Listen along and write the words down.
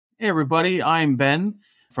Hey everybody, I'm Ben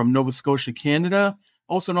from Nova Scotia, Canada,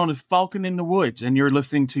 also known as Falcon In The Woods, and you're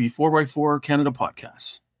listening to the 4x4 Canada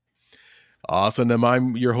podcast. Awesome. And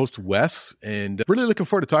I'm your host, Wes, and really looking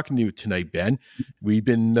forward to talking to you tonight, Ben. We've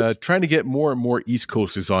been trying to get more and more East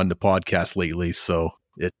Coasters on the podcast lately, so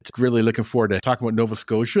it's really looking forward to talking about Nova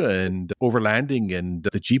Scotia and overlanding and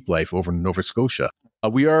the Jeep life over in Nova Scotia.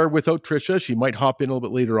 We are without Trisha. She might hop in a little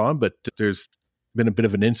bit later on, but there's been a bit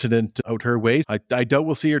of an incident out her way. I doubt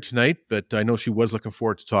we'll see her tonight, but I know she was looking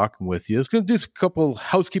forward to talking with you. I was going to do a couple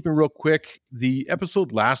housekeeping real quick. The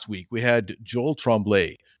episode last week, we had Joel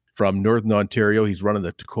Tremblay from Northern Ontario. He's running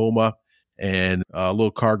the Tacoma and a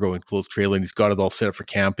little cargo enclosed trailer, and he's got it all set up for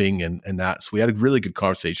camping and that. So we had a really good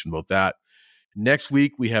conversation about that. Next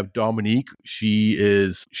week, we have Dominique.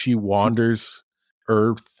 She wanders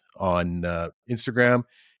Earth on Instagram.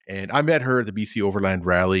 And I met her at the BC Overland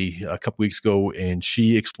Rally a couple weeks ago, and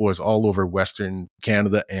she explores all over Western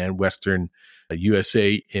Canada and Western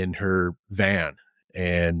USA in her van.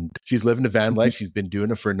 And she's living the van life. She's been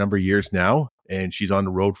doing it for a number of years now, and she's on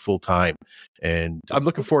the road full time. And I'm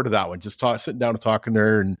looking forward to that one. Just sitting down and talking to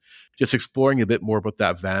her and just exploring a bit more about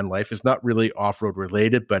that van life. It's not really off-road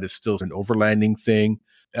related, but it's still an overlanding thing.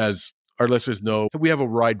 As our listeners know, we have a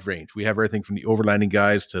wide range. We have everything from the overlanding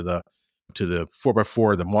guys to the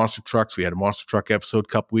 4x4, the monster trucks. We had a monster truck episode a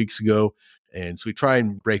couple weeks ago. And so we try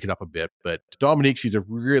and break it up a bit. But Dominique, she's a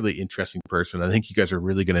really interesting person. I think you guys are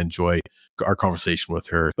really going to enjoy our conversation with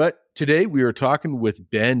her. But today we are talking with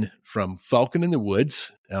Ben from Falcon In The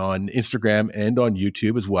Woods on Instagram and on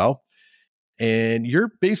YouTube as well. And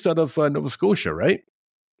you're based out of Nova Scotia, right?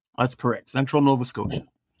 That's correct. Central Nova Scotia.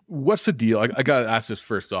 What's the deal? I got to ask this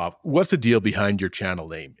first off. What's the deal behind your channel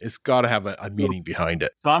name? It's got to have a meaning behind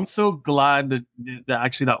it. So I'm so glad that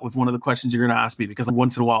actually that was one of the questions you're going to ask me, because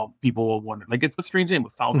once in a while people will wonder, like, it's a strange name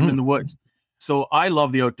with Falcon In The Woods. So I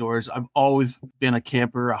love the outdoors. I've always been a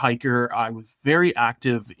camper, a hiker. I was very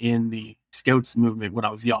active in the Scouts movement when I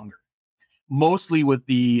was younger, mostly with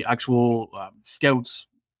the actual Scouts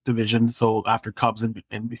division. So after Cubs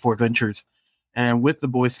and before Ventures. And with the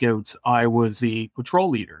Boy Scouts, I was the patrol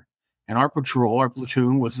leader. And our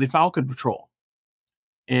platoon was the Falcon Patrol.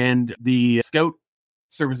 And the Scout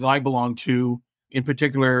service that I belonged to, in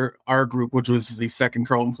particular, our group, which was the 2nd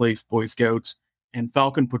Carleton Place Boy Scouts and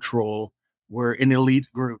Falcon Patrol, were an elite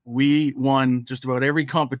group. We won just about every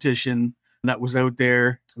competition that was out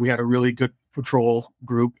there. We had a really good patrol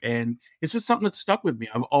group. And it's just something that stuck with me.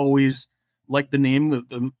 I've always liked the name,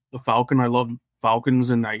 the Falcon. I love falcons,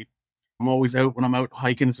 and I'm always out when I'm out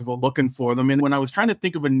hiking, so looking for them. And when I was trying to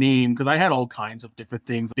think of a name, because I had all kinds of different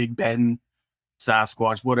things, Big Ben,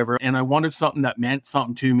 Sasquatch, whatever, and I wanted something that meant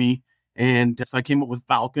something to me. And so I came up with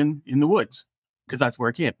Falcon In The Woods, because that's where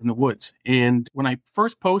I camped, in the woods. And when I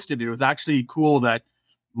first posted it, it was actually cool that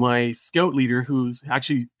my scout leader, who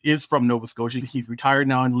actually is from Nova Scotia, he's retired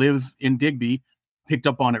now and lives in Digby, picked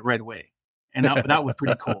up on it right away. And that was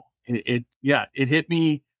pretty cool. It hit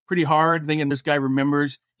me pretty hard, thinking this guy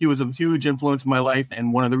remembers. He was a huge influence in my life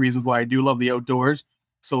and one of the reasons why I do love the outdoors.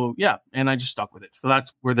 So yeah, and I just stuck with it. So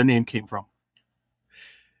that's where the name came from.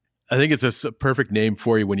 I think it's a perfect name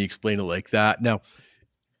for you when you explain it like that. Now,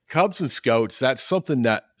 Cubs and Scouts, that's something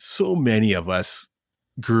that so many of us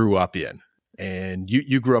grew up in. And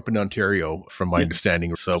you grew up in Ontario, from my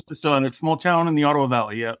understanding. So just in a small town in the Ottawa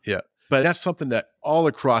Valley, yeah. Yeah. But that's something that all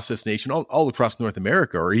across this nation, all across North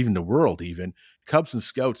America, or even the world even, Cubs and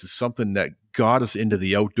Scouts is something that got us into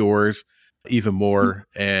the outdoors even more.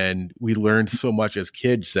 And we learned so much as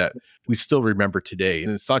kids that we still remember today.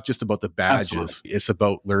 And it's not just about the badges. Absolutely. It's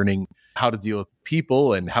about learning how to deal with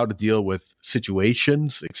people and how to deal with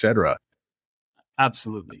situations, etc.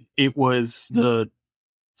 Absolutely. It was the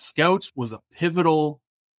Scouts was a pivotal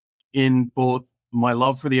in both my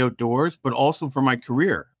love for the outdoors, but also for my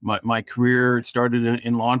career. My career started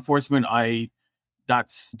in law enforcement.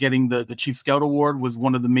 That's getting the Chief Scout Award was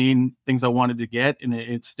one of the main things I wanted to get. And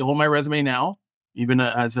it's still on my resume now, even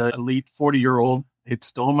as an elite 40-year-old, it's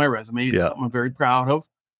still on my resume. It's something I'm very proud of.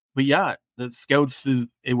 But yeah, the Scouts,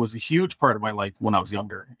 it was a huge part of my life when I was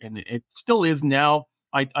younger. And it still is now.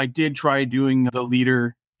 I did try doing the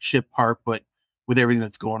leadership part, but with everything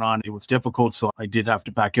that's going on, it was difficult. So I did have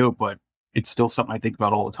to back out, but it's still something I think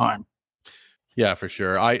about all the time. Yeah, for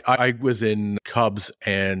sure. I was in Cubs,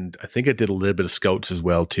 and I think I did a little bit of Scouts as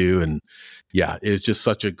well too. And yeah, it was just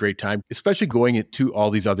such a great time, especially going into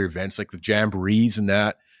all these other events like the jamborees and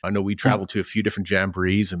that. I know we traveled to a few different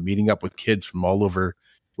jamborees and meeting up with kids from all over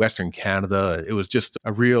Western Canada. It was just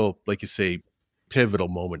a real, like you say, pivotal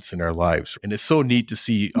moments in our lives. And it's so neat to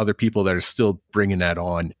see other people that are still bringing that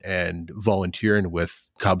on and volunteering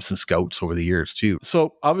with Cubs and Scouts over the years too.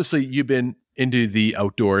 So obviously you've been into the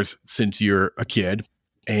outdoors since you're a kid.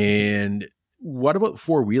 And what about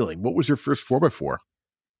four-wheeling? What was your first 4x4?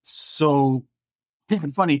 So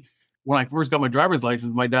it's funny. When I first got my driver's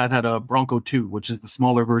license, my dad had a Bronco 2, which is the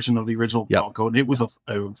smaller version of the original Bronco. And it was a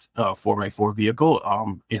 4x4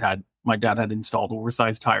 vehicle. My dad had installed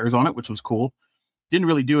oversized tires on it, which was cool. Didn't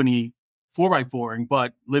really do any 4x4ing,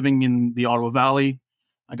 but living in the Ottawa Valley,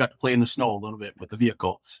 I got to play in the snow a little bit with the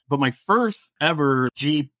vehicle. But my first ever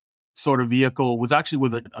Jeep sort of vehicle was actually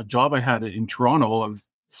with a job I had in Toronto. I was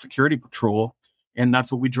security patrol, and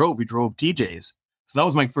that's what we drove. We drove TJs. So that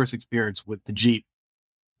was my first experience with the Jeep.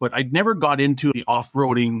 But I never got into the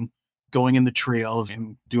off-roading, going in the trails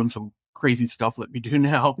and doing some crazy stuff like we do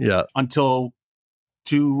now until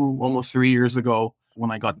almost 3 years ago when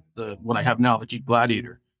I got what I have now, the Jeep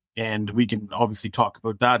Gladiator. And we can obviously talk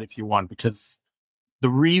about that if you want, because the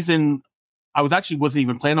reason I wasn't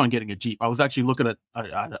even planning on getting a Jeep. I was actually looking at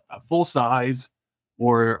a full size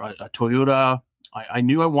or a Toyota. I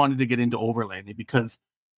knew I wanted to get into overlanding because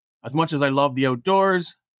as much as I love the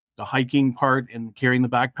outdoors, the hiking part and carrying the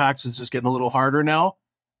backpacks is just getting a little harder now.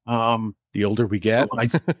 The older we get.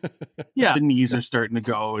 So the knees are starting to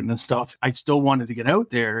go and stuff. I still wanted to get out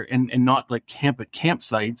there and not like camp at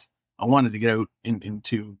campsites. I wanted to get out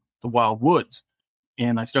into the wild woods.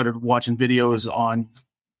 And I started watching videos on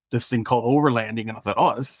this thing called overlanding. And I thought,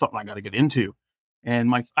 oh, this is something I got to get into. And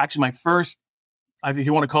my first, if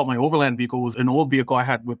you want to call it my overland vehicle, was an old vehicle I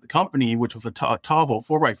had with the company, which was a Tahoe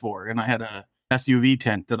 4x4. And I had a SUV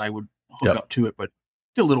tent that I would hook up to it, but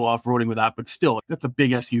did a little off-roading with that, but still, that's a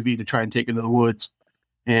big SUV to try and take into the woods.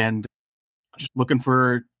 And just looking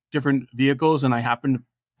for different vehicles, and I happened to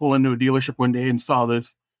pull into a dealership one day and saw the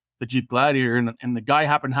Jeep Gladiator, and the guy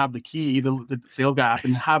happened to have the key, the sales guy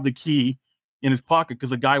happened to have the key in his pocket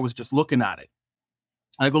because the guy was just looking at it.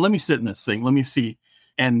 And I go, let me sit in this thing, let me see.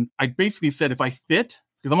 And I basically said, if I fit,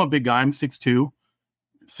 because I'm a big guy, I'm 6'2",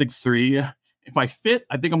 6'3", if I fit,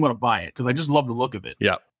 I think I'm going to buy it because I just love the look of it.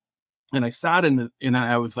 Yeah. And I sat in it, and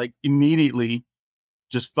I was like, immediately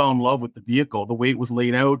just fell in love with the vehicle, the way it was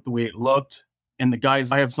laid out, the way it looked. And the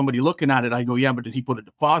guys, I have somebody looking at it. I go, yeah, but did he put a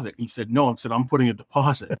deposit? He said, no. I said, I'm putting a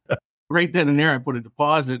deposit. Right then and there, I put a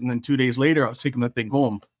deposit. And then 2 days later, I was taking that thing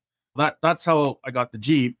home. That's how I got the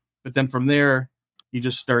Jeep. But then from there, you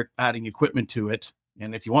just start adding equipment to it.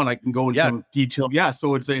 And if you want, I can go into some detail. Yeah.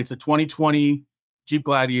 So it's a 2020 Jeep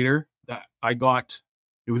Gladiator that I got.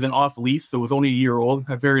 It was an off lease, so it was only a year old,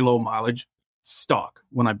 had very low mileage, stock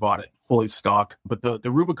when I bought it, fully stock. But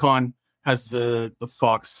the Rubicon has the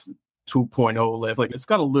Fox 2.0 lift. Like, it's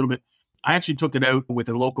got a little bit. I actually took it out with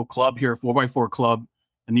a local club here, 4x4 club,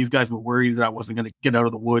 and these guys were worried that I wasn't going to get out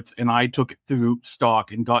of the woods. And I took it through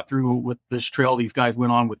stock and got through with this trail these guys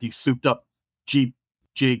went on with these souped up Jeep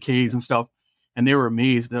JKs and stuff. And they were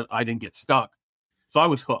amazed that I didn't get stuck. So I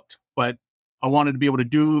was hooked. But I wanted to be able to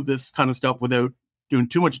do this kind of stuff without doing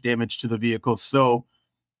too much damage to the vehicle. So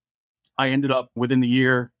I ended up within the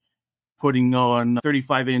year putting on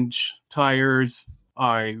 35-inch tires.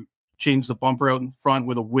 I changed the bumper out in front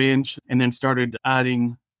with a winch and then started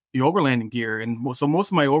adding the overlanding gear. And so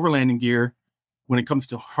most of my overlanding gear, when it comes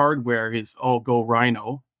to hardware, is all Go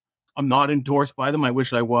Rhino. I'm not endorsed by them. I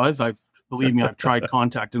wish I was. Believe me, I've tried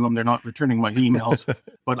contacting them. They're not returning my emails,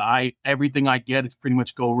 but everything I get is pretty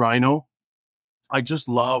much Go Rhino. I just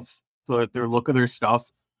love their look of their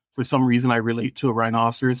stuff. For some reason, I relate to a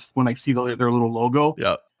rhinoceros when I see their little logo.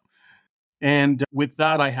 Yeah. And with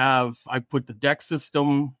that, I put the deck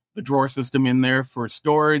system, the drawer system in there for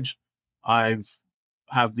storage. I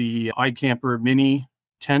have the iCamper mini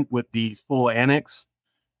tent with the full annex,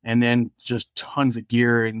 and then just tons of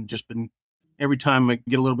gear. And just been every time I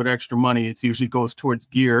get a little bit of extra money, it usually goes towards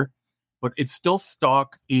gear, but it's still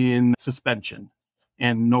stock in suspension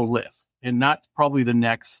and no lift. And that's probably the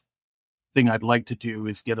next thing I'd like to do,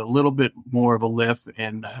 is get a little bit more of a lift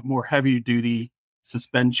and more heavy duty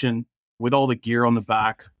suspension with all the gear on the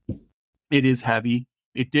back. It is heavy.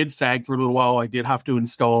 It did sag for a little while. I did have to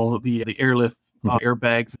install the airlift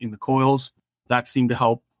airbags in the coils. That seemed to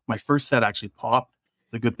help. My first set actually popped.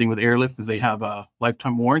 The good thing with airlift is they have a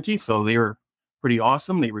lifetime warranty, so they were pretty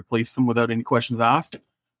awesome. They replaced them without any questions asked.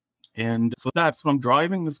 And so that's what I'm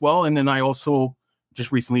driving as well. And then I also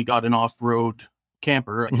just recently got an off-road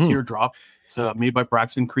camper, a teardrop. It's made by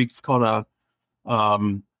Braxton Creek. It's called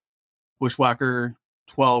a Bushwhacker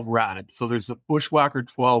 12 Rad. So there's a Bushwhacker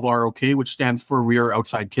 12 ROK, which stands for rear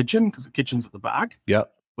outside kitchen, because the kitchen's at the back. Yeah.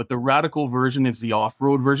 But the radical version is the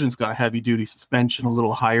off-road version. It's got a heavy-duty suspension, a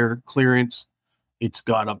little higher clearance, It's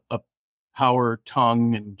got a power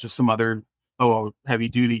tongue and just some other heavy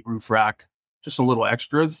duty roof rack, just some little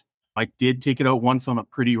extras. I did take it out once on a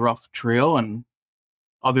pretty rough trail, and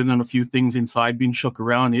other than a few things inside being shook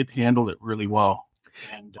around, it handled it really well.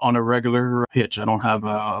 And on a regular pitch, I don't have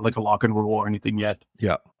like a lock and roll or anything yet.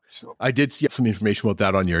 Yeah. So I did see some information about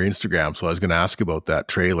that on your Instagram, so I was going to ask about that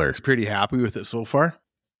trailer. Pretty happy with it so far?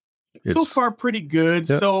 So far, pretty good.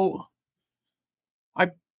 Yeah. So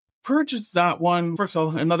I purchased that one. First of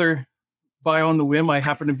all, another buy on the whim. I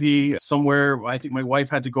happened to be somewhere. I think my wife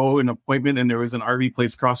had to go an appointment, and there was an RV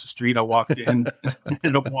place across the street. I walked in,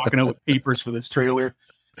 ended up walking out with papers for this trailer.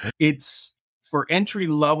 It's for entry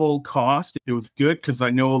level cost. It was good because I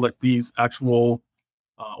know that these actual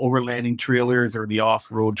overlanding trailers or the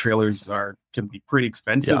off-road trailers can be pretty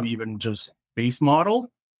expensive, even just base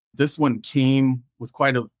model. This one came with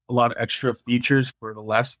quite a lot of extra features for the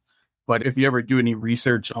less. But if you ever do any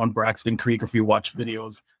research on Braxton Creek, or if you watch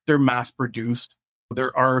videos, they're mass produced.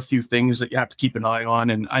 There are a few things that you have to keep an eye on.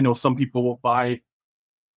 And I know some people will buy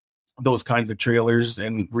those kinds of trailers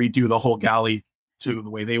and redo the whole galley to the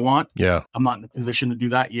way they want. Yeah. I'm not in a position to do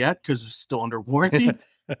that yet because it's still under warranty.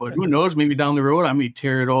 But who knows, maybe down the road, I may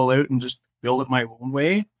tear it all out and just build it my own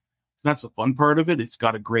way. That's the fun part of it. It's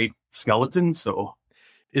got a great skeleton. So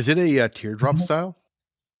is it a teardrop style?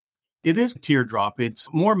 It is teardrop. It's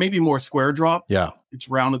maybe more square drop. Yeah. It's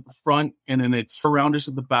round at the front, and then it's roundish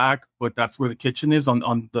at the back, but that's where the kitchen is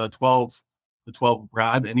on the 12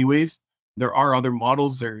 Brad anyways. There are other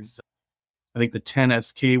models. There's, I think, the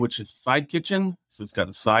 10SK, which is a side kitchen. So it's got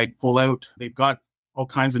a side pull out. They've got all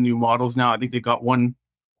kinds of new models now. I think they've got one,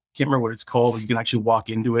 can't remember what it's called, but you can actually walk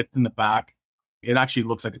into it in the back. It actually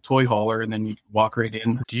looks like a toy hauler, and then you walk right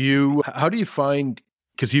in. How do you find,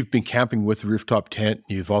 because you've been camping with the rooftop tent,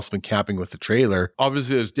 you've also been camping with the trailer.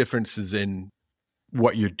 Obviously, there's differences in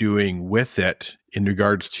what you're doing with it in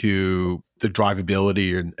regards to the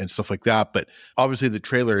drivability and stuff like that. But obviously, the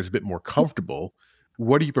trailer is a bit more comfortable.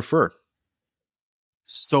 What do you prefer?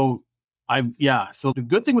 So the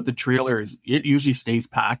good thing with the trailer is it usually stays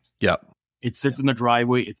packed. Yeah. It sits in the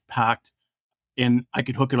driveway, it's packed, and I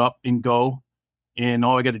could hook it up and go. And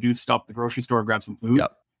all I got to do is stop at the grocery store, grab some food.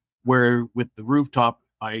 Yep. Where with the rooftop,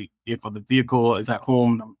 if the vehicle is at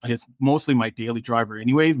home, it's mostly my daily driver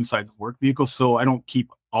anyways, besides the work vehicle. So I don't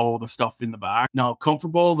keep all the stuff in the back. Now,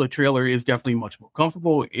 comfortable, the trailer is definitely much more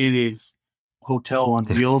comfortable. It is hotel on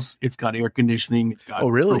wheels. It's got air conditioning. It's got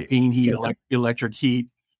propane heat, electric heat,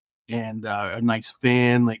 and a nice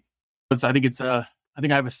fan. I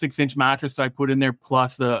think I have a 6-inch mattress I put in there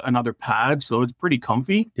plus another pad. So it's pretty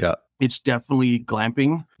comfy. Yeah. It's definitely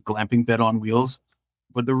glamping bed on wheels.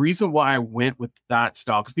 But the reason why I went with that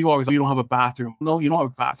style, because people always say, you don't have a bathroom. No, you don't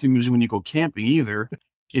have a bathroom usually when you go camping either,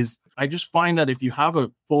 is I just find that if you have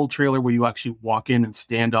a full trailer where you actually walk in and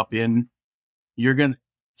stand up in, you're going to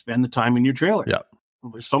spend the time in your trailer. Yeah.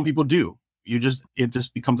 Some people do. It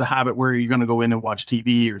just becomes a habit where you're going to go in and watch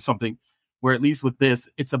TV or something, where at least with this,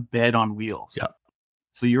 it's a bed on wheels. Yeah.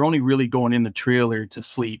 So you're only really going in the trailer to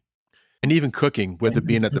sleep. And even cooking, with it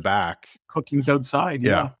being at the back. Cooking's outside.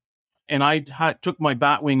 Yeah. And I took my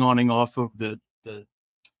Batwing awning off of the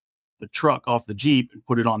truck, off the Jeep, and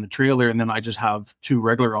put it on the trailer. And then I just have 2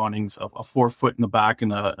 regular awnings, a 4-foot in the back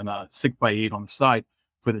and a 6x8 on the side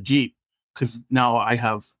for the Jeep. Because now I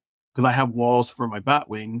have walls for my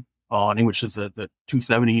Batwing awning, which is the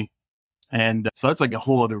 270. And so that's like a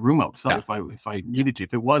whole other room outside if I needed to,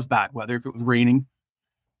 if it was bad weather, if it was raining.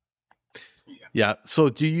 Yeah. So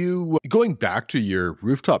going back to your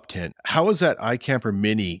rooftop tent, how was that iCamper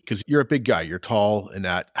Mini? Because you're a big guy, you're tall and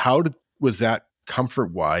that. Was that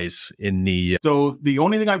comfort-wise in the... So the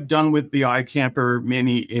only thing I've done with the iCamper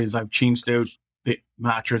Mini is I've changed out the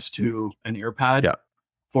mattress to an air pad,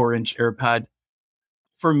 4-inch air pad.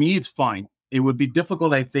 For me, it's fine. It would be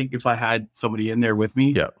difficult, I think, if I had somebody in there with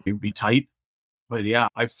me. Yeah. It would be tight. But yeah,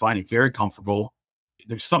 I find it very comfortable.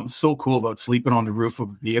 There's something so cool about sleeping on the roof of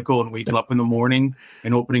a vehicle and waking up in the morning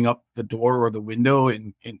and opening up the door or the window.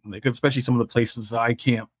 And like, especially some of the places that I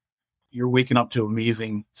camp, you're waking up to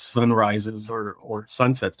amazing sunrises or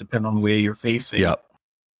sunsets, depending on the way you're facing. Yeah.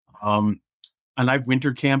 And I've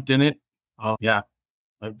winter camped in it.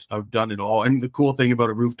 I've done it all. And the cool thing about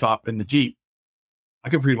a rooftop in the Jeep, I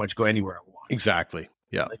can pretty much go anywhere I want. Exactly.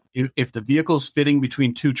 Yeah. Like if the vehicle's fitting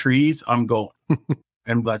between 2 trees, I'm going.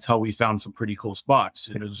 And that's how we found some pretty cool spots.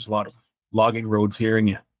 And there's a lot of logging roads here.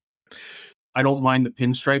 And I don't mind the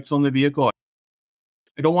pinstripes on the vehicle.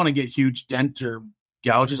 I don't want to get huge dent or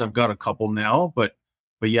gouges. I've got a couple now, but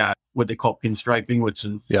yeah, what they call pinstriping, which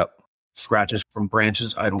is scratches from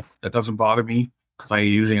branches. That doesn't bother me because I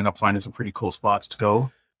usually end up finding some pretty cool spots to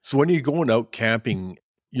go. So when you're going out camping,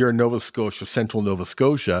 you're in Nova Scotia, central Nova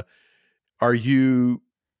Scotia. Are you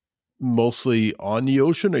mostly on the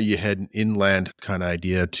ocean, or you heading inland kind of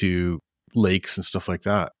idea to lakes and stuff like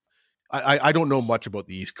that? I don't know much about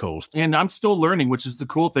the East Coast. And I'm still learning, which is the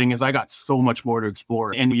cool thing is I got so much more to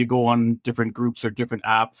explore. And you go on different groups or different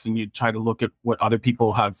apps and you try to look at what other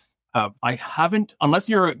people have. I haven't, unless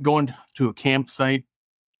you're going to a campsite,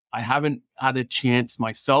 I haven't had a chance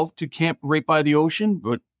myself to camp right by the ocean,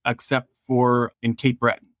 but except for in Cape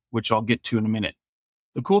Breton, which I'll get to in a minute.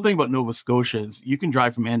 The cool thing about Nova Scotia is you can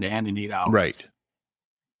drive from end to end in 8 hours. Right.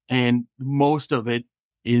 And most of it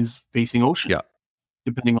is facing ocean. Yeah.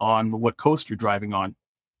 Depending on what coast you're driving on.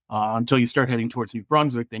 Until you start heading towards New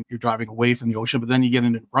Brunswick, then you're driving away from the ocean, but then you get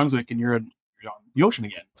into New Brunswick and you're on the ocean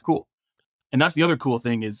again. It's cool. And that's the other cool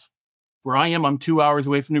thing is where I am, I'm 2 hours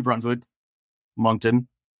away from New Brunswick, Moncton.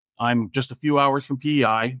 I'm just a few hours from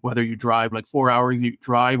PEI, whether you drive like 4 hours, you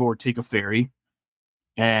drive or take a ferry,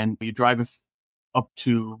 and you drive up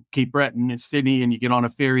to Cape Breton in Sydney and you get on a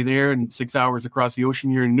ferry there, and 6 hours across the ocean,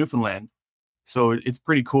 you're in Newfoundland. So it's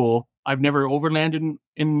pretty cool. I've never overlanded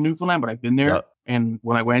in Newfoundland, but I've been there. Yeah. And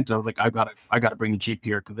when I went, I was like, I gotta bring the Jeep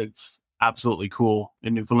here because it's absolutely cool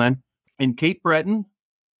in Newfoundland. In Cape Breton,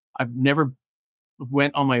 I've never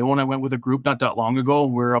went on my own. I went with a group not that long ago.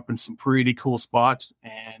 We're up in some pretty cool spots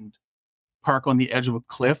and park on the edge of a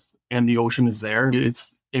cliff, and the ocean is there.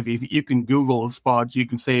 It's if you can Google spots, you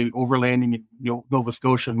can say overlanding in Nova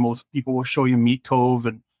Scotia, and most people will show you Meat Cove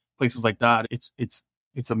and places like that. It's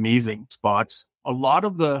amazing spots. A lot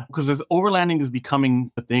of because overlanding is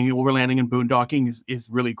becoming a thing. Overlanding and boondocking is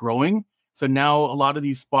really growing. So now a lot of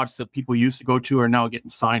these spots that people used to go to are now getting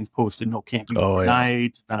signs posted, no camping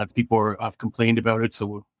overnight. People have complained about it.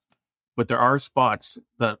 But there are spots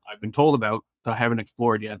that I've been told about that I haven't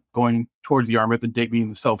explored yet, going towards the Yarmouth and Digby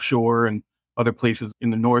and the South Shore and other places in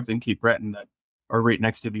the north in Cape Breton that are right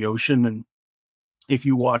next to the ocean. And if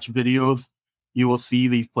you watch videos, you will see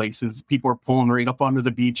these places. People are pulling right up onto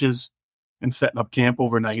the beaches and setting up camp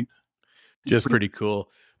overnight. Just pretty cool.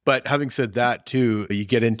 But having said that too, you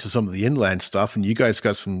get into some of the inland stuff, and you guys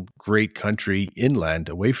got some great country inland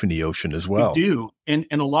away from the ocean as well. We do. And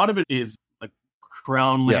a lot of it is like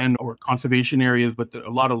crown land or conservation areas, but a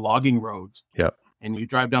lot of logging roads. Yeah. And you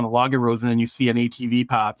drive down the logging roads and then you see an ATV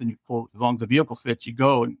path and you pull, as long as the vehicle fits, you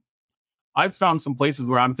go. And I've found some places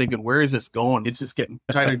where I'm thinking, where is this going? It's just getting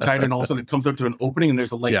tighter and tighter. And all of a sudden it comes up to an opening and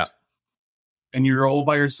there's a lake. Yeah. And you're all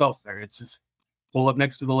by yourself there. It's just pull up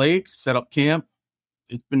next to the lake, set up camp.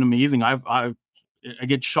 It's been amazing. I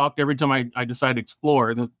get shocked every time I decide to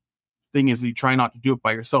explore. The thing is, you try not to do it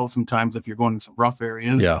by yourself sometimes if you're going in some rough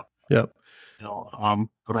areas. Yeah. Yep.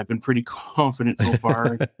 But I've been pretty confident so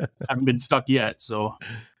far. Haven't been stuck yet. So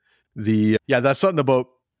that's something about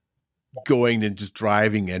going and just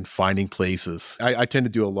driving and finding places. I tend to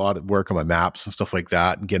do a lot of work on my maps and stuff like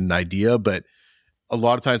that and get an idea, but a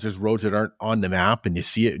lot of times there's roads that aren't on the map and you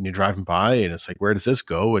see it and you're driving by and it's like, where does this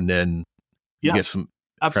go? And then you get some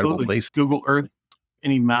absolutely place. Google Earth,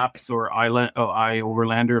 any maps or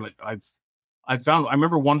iOverlander. Like I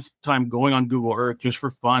remember one time going on Google Earth just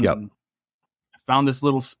for fun. Yep. And I found this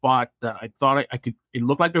little spot that I thought I could, it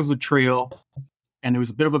looked like there was a trail and there was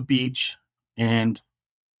a bit of a beach, and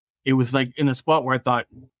it was like in a spot where I thought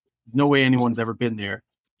there's no way anyone's ever been there.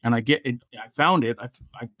 And I found it.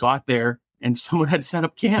 I got there and someone had set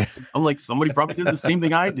up camp. I'm like, somebody probably did the same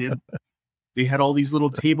thing I did. They had all these little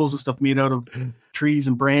tables and stuff made out of trees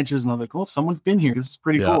and branches. And I'm like, oh, someone's been here. This is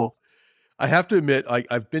pretty cool. I have to admit,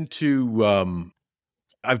 I've been to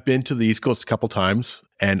the East Coast a couple times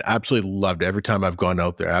and absolutely loved it. Every time I've gone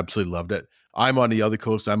out there, absolutely loved it. I'm on the other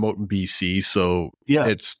coast. I'm out in BC. So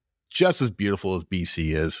it's just as beautiful as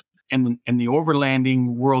BC is. And the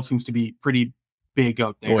overlanding world seems to be pretty big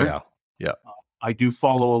out there. Oh, yeah. Yeah. I do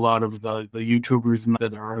follow a lot of the YouTubers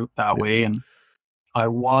that are out that way. And I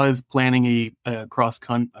was planning a cross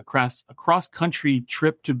country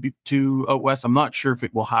trip to out west. I'm not sure if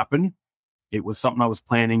it will happen. It was something I was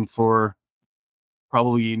planning for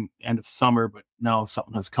probably end of summer, but now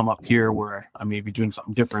something has come up here where I may be doing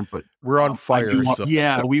something different. But we're on fire.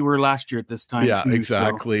 We were last year at this time. Yeah, too,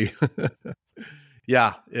 exactly. So.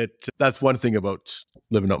 Yeah, that's one thing about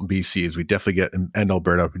living out in BC is we definitely get, and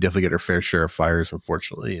Alberta, we definitely get our fair share of fires,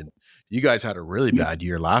 unfortunately. And you guys had a really bad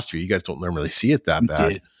year last year. You guys don't normally see it that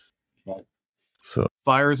bad. Right. So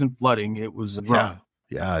fires and flooding, it was rough.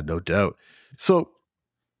 Yeah, no doubt. So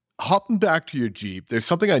hopping back to your Jeep, there's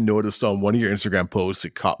something I noticed on one of your Instagram posts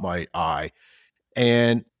that caught my eye.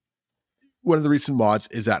 And one of the recent mods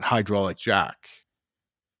is that hydraulic jack.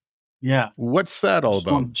 Yeah. What's that all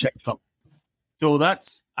about? Check something. So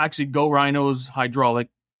that's actually Go Rhino's hydraulic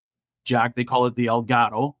jack. They call it the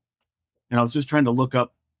Elgato. And I was just trying to look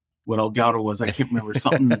up what Elgato was. I can't remember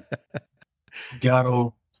something.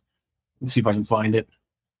 Elgato. Let's see if I can find it.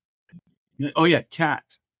 Oh yeah, cat.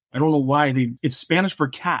 I don't know why it's Spanish for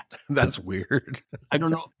cat. That's weird. I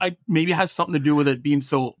don't know. Maybe it has something to do with it being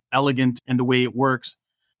so elegant and the way it works.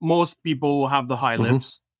 Most people will have the high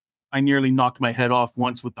lifts. I nearly knocked my head off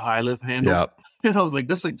once with the high lift handle. Yep. And I was like,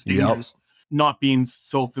 this thing's dangerous. Not being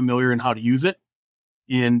so familiar in how to use it.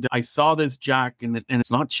 And I saw this jack and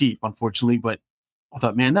it's not cheap, unfortunately, but I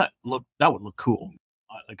thought, man, that would look cool.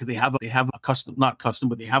 Because they have a custom, not custom,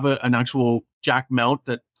 but they have an actual jack mount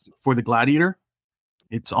that for the Gladiator.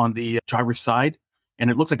 It's on the driver's side,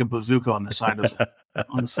 and it looks like a bazooka on the side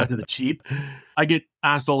of the Jeep. I get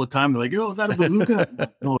asked all the time. They're like, "Oh, is that a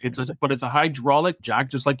bazooka?" No, but it's a hydraulic jack,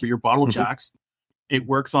 just like your bottle jacks. It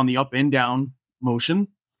works on the up and down motion,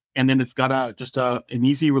 and then it's got an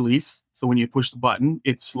easy release. So when you push the button,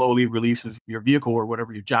 it slowly releases your vehicle or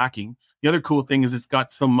whatever you're jacking. The other cool thing is it's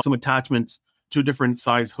got some attachments to different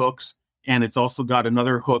size hooks, and it's also got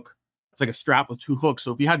another hook. It's like a strap with 2 hooks.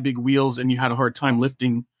 So if you had big wheels and you had a hard time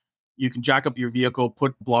lifting, you can jack up your vehicle,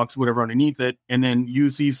 put blocks, whatever underneath it, and then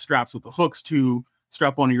use these straps with the hooks to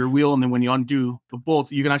strap onto your wheel. And then when you undo the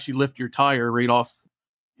bolts, you can actually lift your tire right off.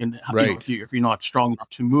 If you're not strong enough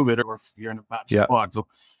to move it, or if you're in a bad spot. So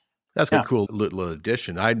that's a cool little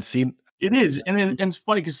addition. I hadn't seen. It is. And it's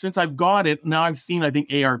funny because since I've got it, now I've seen, I think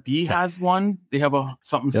ARB has one. They have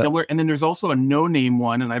something similar. And then there's also a no-name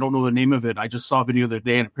one, and I don't know the name of it. I just saw a video the other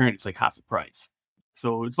day, and apparently it's like half the price.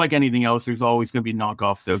 So it's like anything else. There's always going to be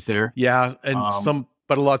knockoffs out there. Yeah, and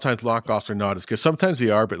but a lot of times knockoffs are not as good. Sometimes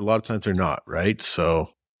they are, but a lot of times they're not, right? So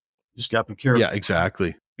just got to be careful. Yeah,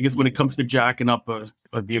 exactly. I guess when it comes to jacking up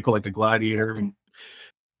a vehicle like a Gladiator, and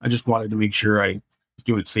I just wanted to make sure I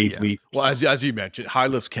do it safely. Yeah. Well, as you mentioned, high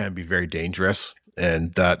lifts can be very dangerous,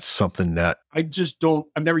 and that's something that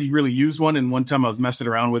I've never really used one. And one time I was messing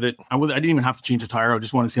around with it. I didn't even have to change a tire. I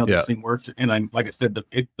just wanted to see how this thing worked. And like I said,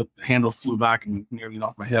 the handle flew back and nearly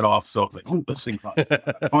knocked my head off. So I was like, oh, this thing's not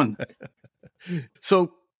fun.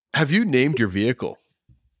 So have you named your vehicle?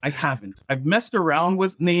 I haven't. I've messed around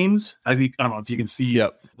with names. I don't know if you can see.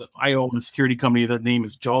 I own a security company. The name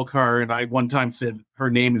is Jalkar. And I one time said her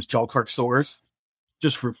name is Jalkar Source,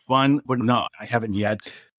 just for fun, but no, I haven't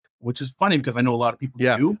yet, which is funny because I know a lot of people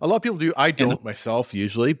do. A lot of people do. I don't myself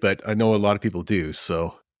usually, but I know a lot of people do.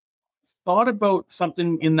 So thought about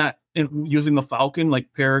something in using the Falcon,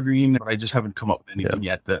 like Peregrine, but I just haven't come up with anything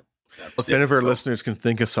yet. If any of our listeners can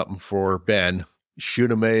think of something for Ben, shoot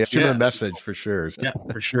him a message for sure. Yeah,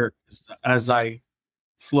 for sure. As I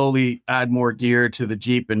slowly add more gear to the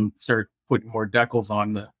Jeep and start putting more decals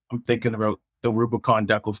on, I'm thinking about the Rubicon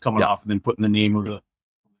decals coming off and then putting the name of the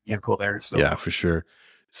vehicle there. So yeah, for sure.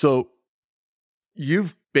 So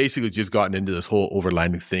you've basically just gotten into this whole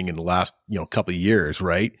overlanding thing in the last, couple of years,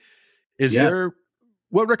 right?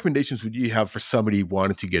 What recommendations would you have for somebody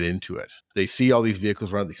wanting to get into it? They see all these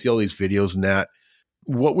vehicles around, they see all these videos and that.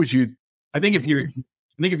 What would you? I think if you're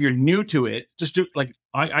new to it, just do like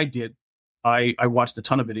I did. I watched a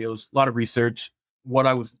ton of videos, a lot of research, what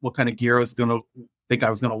kind of gear I was gonna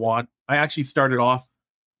want. I actually started off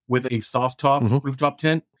with a soft top rooftop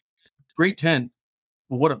tent. Great tent,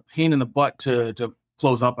 but what a pain in the butt to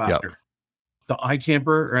close up after. The iCamper,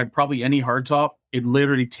 or probably any hardtop, it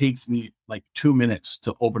literally takes me like 2 minutes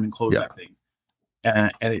to open and close that thing.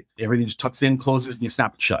 And everything just tucks in, closes, and you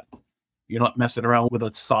snap it shut. You're not messing around with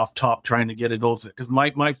a soft top trying to get it open. Because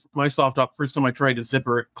my soft top, first time I tried to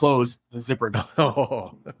zipper it closed, the zipper.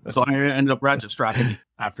 So I ended up ratchet strapping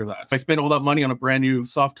after that. I spent all that money on a brand new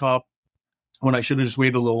soft top when I should have just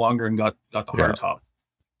waited a little longer and got the hard top.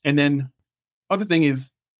 And then other thing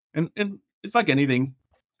is, and it's like anything,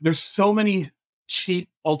 there's so many cheap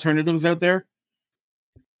alternatives out there.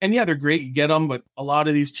 And yeah, they're great. You get them, but a lot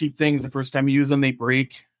of these cheap things, the first time you use them, they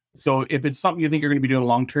break. So if it's something you think you're going to be doing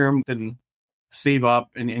long term, then save up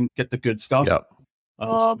and get the good stuff.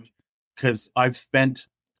 Because I've spent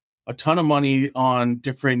a ton of money on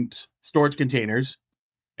different storage containers,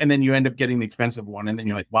 and then you end up getting the expensive one, and then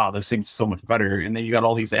you're like, wow, this thing's so much better. And then you got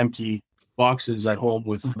all these empty boxes at home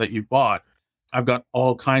that you bought. I've got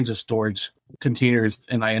all kinds of storage containers,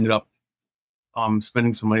 and I ended up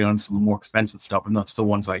spending some money on some more expensive stuff, and that's the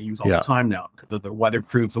ones I use all the time now because they're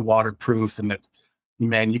weatherproof, the waterproof, and that,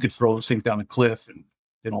 man, you could throw those things down a cliff and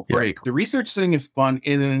they don't break. The research thing is fun,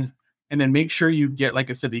 and then make sure you get, like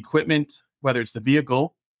I said, the equipment, whether it's the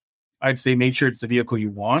vehicle. I'd say make sure it's the vehicle you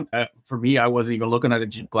want. For me, I wasn't even looking at a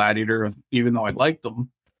Jeep Gladiator, even though I liked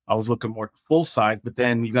them. I was looking more at full size, but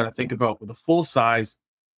then you got to think about with a full size,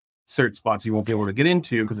 certain spots you won't be able to get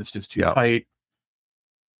into because it's just too tight.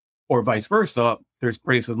 or vice versa. There's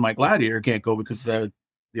places my Gladiator can't go because the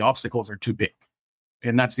obstacles are too big.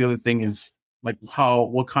 And that's the other thing is like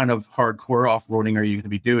what kind of hardcore off-roading are you going to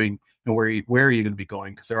be doing, and where are you going to be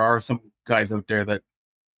going? Because there are some guys out there that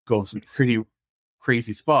go some pretty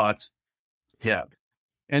crazy spots. Yeah.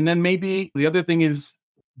 And then maybe the other thing is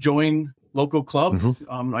join local clubs.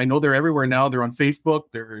 I know they're everywhere now. They're on Facebook.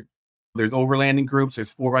 There's overlanding groups.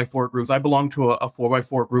 There's 4x4 groups. I belong to a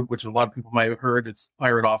 4x4 group, which a lot of people might have heard. It's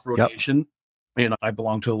Pirate Off-Road Nation. And I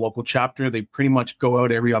belong to a local chapter. They pretty much go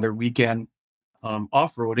out every other weekend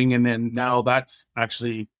off-roading. And then now that's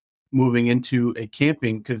actually moving into a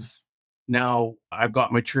camping, because now I've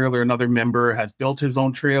got my trailer. Another member has built his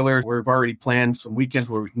own trailer. We've already planned some weekends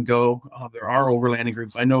where we can go. There are overlanding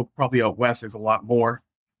groups. I know probably out west there's a lot more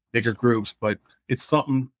bigger groups, but it's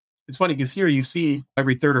something. It's funny because here you see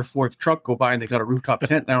every third or fourth truck go by and they got a rooftop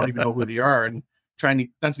tent. And I don't even know who they are. And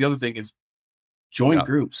that's the other thing is join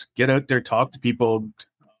groups, get out there, talk to people.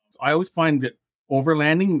 I always find that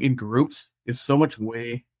overlanding in groups is so much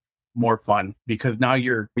way more fun, because now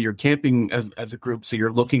you're camping as a group. So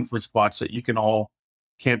you're looking for spots that you can all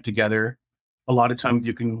camp together. A lot of times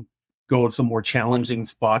you can go to some more challenging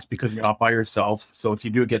spots because you're not by yourself. So if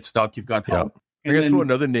you do get stuck, you've got help. I'm going to throw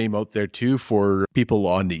another name out there too for people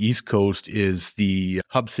on the East Coast is the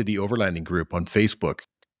Hub City Overlanding Group on Facebook.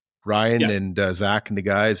 Ryan and Zach and the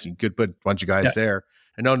guys, good bunch of guys there.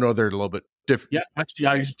 I know they're a little bit different. Yeah, actually,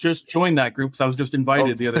 I just joined that group because I was just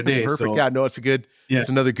invited the other day. Perfect. So. Yeah, no, it's it's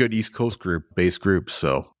another good East Coast based group.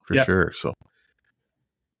 So for sure. So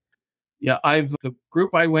yeah, the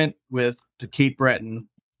group I went with to Cape Breton,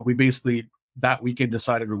 we basically that weekend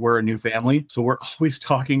decided we're a new family. So we're always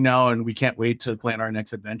talking now, and we can't wait to plan our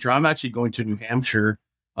next adventure. I'm actually going to New Hampshire.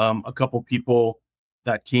 A couple people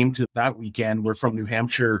that came to that weekend were from New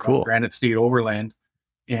Hampshire, Granite State Overland,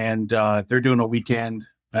 and they're doing a weekend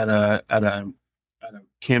at a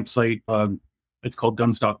campsite. It's called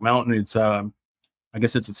Gunstock Mountain. It's I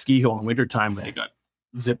guess it's a ski hill in the wintertime. They got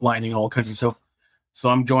zip lining, all kinds of stuff. So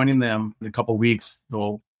I'm joining them in a couple of weeks.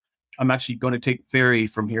 So I'm actually going to take ferry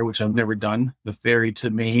from here, which I've never done, the ferry to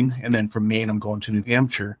Maine, and then from Maine I'm going to New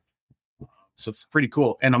Hampshire. So it's pretty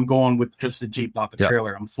cool. And I'm going with just the Jeep, not the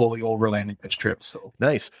trailer. I'm fully overlanding this trip. So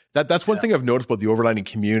nice. That's one thing I've noticed about the overlanding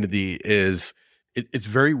community is it's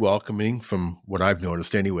very welcoming from what I've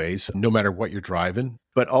noticed anyways, no matter what you're driving,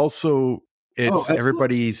 but also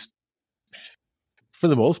everybody's, for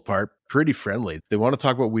the most part, pretty friendly. They want to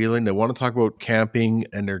talk about wheeling. They want to talk about camping,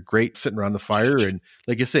 and they're great sitting around the fire. And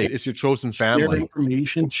like you say, it's your chosen family. Share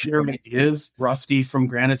information, share ideas. Rusty from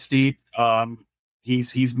Granite State,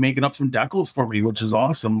 he's making up some decals for me, which is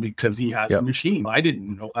awesome because he has a machine. I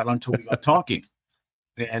didn't know that until we got talking.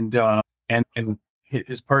 And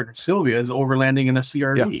his partner Sylvia is overlanding in a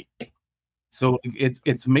CRV. So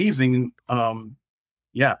it's amazing.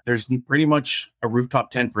 There's pretty much a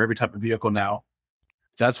rooftop tent for every type of vehicle now.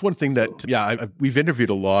 That's one thing we've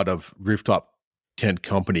interviewed a lot of rooftop tent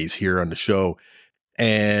companies here on the show.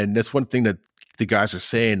 And that's one thing that the guys are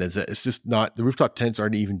saying is that it's just not, the rooftop tents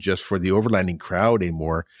aren't even just for the overlanding crowd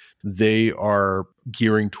anymore. They are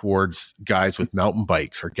gearing towards guys with mountain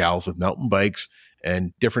bikes or gals with mountain bikes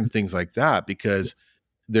and different things like that, because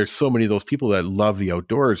there's so many of those people that love the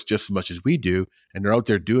outdoors just as much as we do. And they're out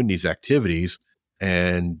there doing these activities,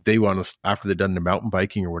 and they want to, after they're done their mountain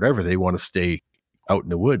biking or whatever, they want to stay out in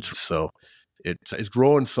the woods. So it's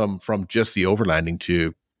growing from just the overlanding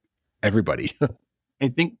to everybody. I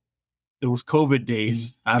think those COVID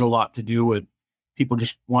days had a lot to do with people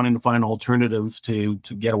just wanting to find alternatives to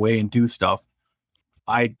get away and do stuff.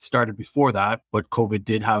 I started before that, but COVID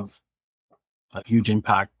did have a huge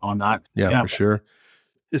impact on that. Yeah, for sure.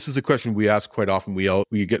 This is a question we ask quite often.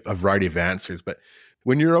 We get a variety of answers, but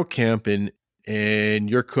when you're out camping and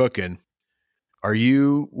you're cooking, are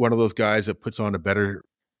you one of those guys that puts on a better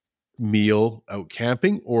meal out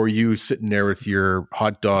camping, or are you sitting there with your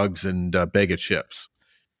hot dogs and a bag of chips?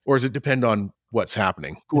 Or does it depend on what's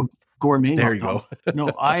happening? Gourmet. There you go. No,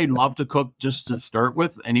 I love to cook just to start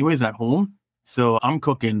with anyways at home. So I'm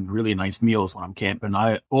cooking really nice meals when I'm camping.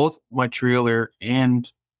 Both my trailer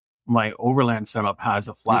and my overland setup has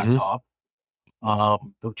a flat top.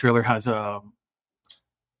 The trailer has a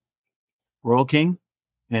Royal King,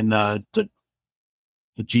 and the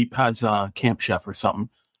Jeep has a Camp Chef or something.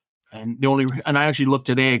 And I actually looked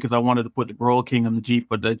today because I wanted to put the Royal King on the Jeep,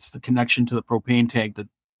 but it's the connection to the propane tank that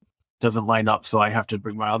doesn't line up, so I have to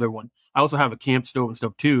bring my other one. I also have a camp stove and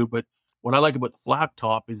stuff too, but what I like about the flat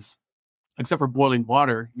top is, except for boiling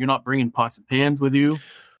water, you're not bringing pots and pans with you.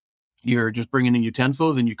 You're just bringing in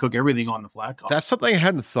utensils, and you cook everything on the flat top. That's something I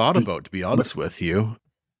hadn't thought about, to be honest with you.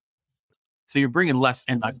 So you're bringing less,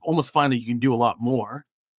 and I almost find that you can do a lot more.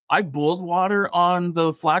 I boiled water on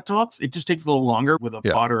the flat tops. It just takes a little longer with a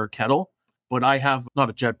pot or a kettle, but I have not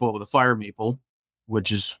a jet boil, but a fire maple,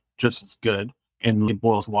 which is just as good, and it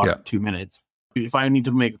boils water in 2 minutes. If I need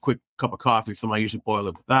to make a quick cup of coffee, so I usually boil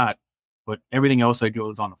it with that. But everything else I do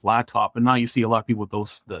is on the flat top. And now you see a lot of people with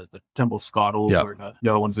those, the Temple Scottles or the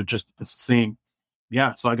other ones are just it's the same.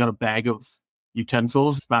 Yeah. So I got a bag of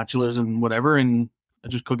utensils, spatulas and whatever, and I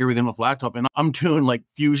just cook everything on the flat top. And I'm doing like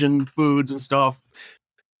fusion foods and stuff.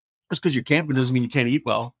 Just because you're camping doesn't mean you can't eat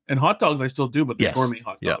well. And hot dogs I still do, but they're gourmet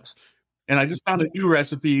hot dogs. And I just found a new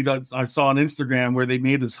recipe that I saw on Instagram where they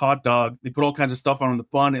made this hot dog. They put all kinds of stuff on the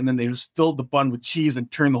bun, and then they just filled the bun with cheese and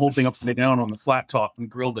turned the whole thing upside down on the flat top and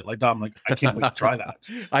grilled it like that. I'm like, I can't wait to try that.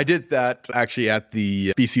 I did that actually at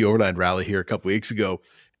the BC Overland Rally here a couple weeks ago,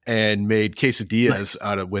 and made quesadillas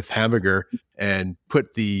out of with hamburger, and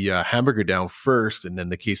put the hamburger down first, and then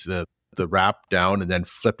the wrap down, and then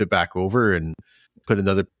flipped it back over and put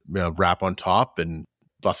another wrap on top and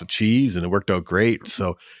lots of cheese, and it worked out great.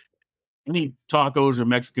 So any tacos or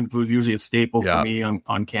Mexican food is usually a staple for me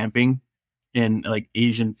on camping, and like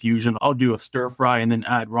Asian fusion. I'll do a stir fry and then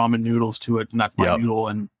add ramen noodles to it, and that's my noodle.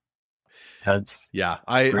 And that's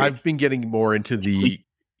I've been getting more into the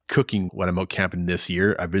cooking when I'm out camping this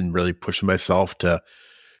year. I've been really pushing myself to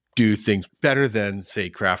do things better than say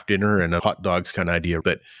craft dinner and a hot dogs kind of idea.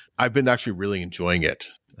 But I've been actually really enjoying it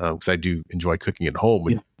because I do enjoy cooking at home.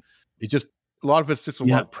 And it just a lot of it's just a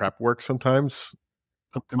lot of prep work sometimes.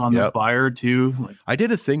 Cooking on the fire too. I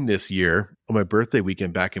did a thing this year on my birthday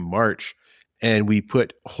weekend back in March, and we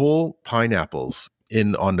put whole pineapples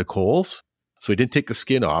on the coals. So we didn't take the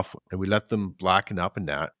skin off, and we let them blacken up in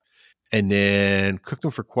that, and then cooked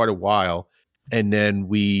them for quite a while. And then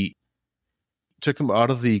we took them out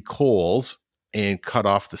of the coals and cut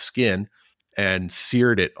off the skin and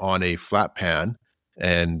seared it on a flat pan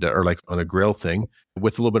or like on a grill thing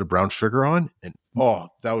with a little bit of brown sugar on. And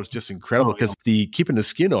that was just incredible because the keeping the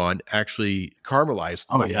skin on actually caramelized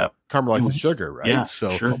the sugar, right? Yeah,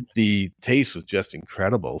 so the taste was just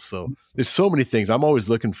incredible. So there's so many things. I'm always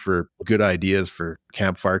looking for good ideas for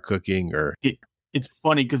campfire cooking it's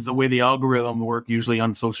funny because the way the algorithm work usually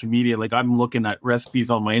on social media, like I'm looking at recipes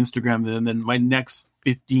on my Instagram, and then my next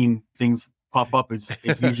 15 things pop up. It's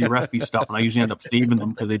usually recipe stuff, and I usually end up saving them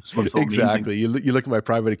because they just look so exactly. amazing. You look at my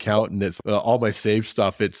private account, and it's all my saved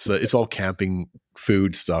stuff. It's all camping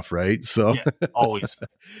food stuff, right? So always.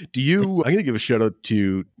 I'm going to give a shout out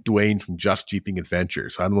to Dwayne from Just Jeeping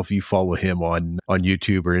Adventures. I don't know if you follow him on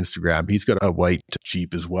YouTube or Instagram. He's got a white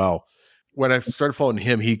Jeep as well. When I started following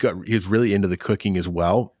him, he was really into the cooking as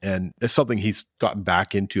well, and it's something he's gotten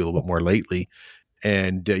back into a little bit more lately.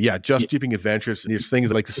 And Just Jeeping Adventures. There's things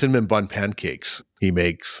like the cinnamon bun pancakes he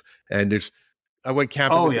makes, and I went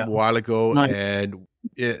camping with him a while ago, and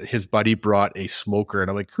his buddy brought a smoker, and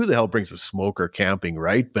I'm like, who the hell brings a smoker camping,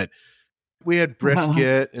 right? But we had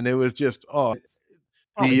brisket, and it was just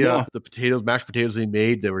the potatoes, mashed potatoes he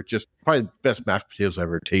made. They were just probably the best mashed potatoes I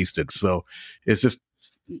ever tasted. So it's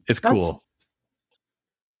cool.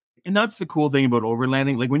 And that's the cool thing about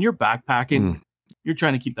overlanding. Like when you're backpacking, you're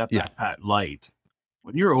trying to keep that backpack light.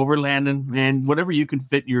 When you're overlanding, man, whatever you can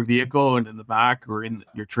fit in your vehicle and in the back or in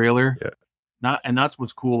your trailer. And that's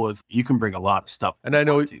what's cool is you can bring a lot of stuff. And I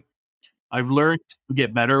know I've learned to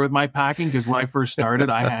get better with my packing because when I first started,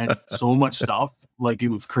 I had so much stuff, like it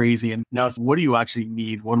was crazy. And now it's what do you actually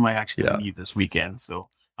need? What am I actually going to need this weekend? So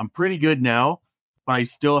I'm pretty good now, but I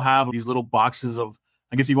still have these little boxes of,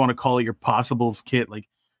 I guess you want to call it your possibles kit. Like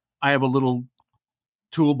I have a little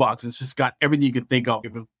toolbox. It's just got everything you could think of.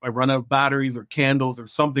 If I run out of batteries or candles or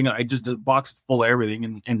something, the box is full of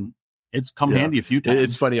everything, and it's come handy a few times.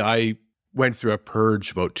 It's funny. I went through a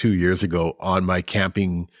purge about 2 years ago on my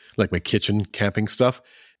camping, like my kitchen camping stuff.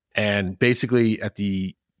 And basically at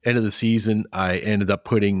the end of the season, I ended up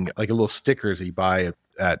putting like a little stickers that you buy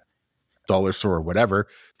at dollar store or whatever,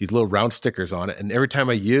 these little round stickers on it. And every time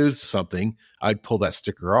I used something, I'd pull that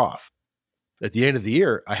sticker off. At the end of the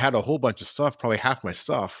year, I had a whole bunch of stuff, probably half my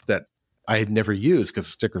stuff that I had never used because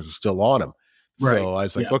the stickers were still on them. Right. So I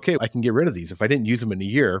was like, okay, I can get rid of these. If I didn't use them in a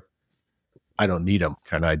year, I don't need them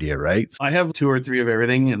kind of idea, right? I have 2 or 3 of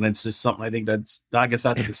everything, and it's just something I think I guess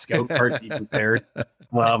that's the scout part to be prepared.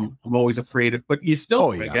 I'm always afraid of, but you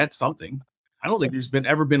still forget something. I don't think there's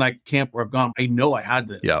ever been a camp where I've gone, I know I had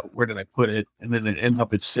this. Yeah. Where did I put it? And then it ends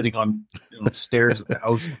up it's sitting on stairs at the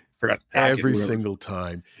house. Forgot to pack every single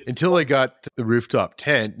time until I got the rooftop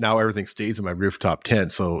tent. Now everything stays in my rooftop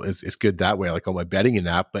tent, so it's good that way. Like all my bedding and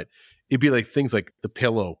that, but it'd be like things like the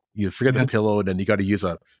pillow. You forget the pillow, and then you got to use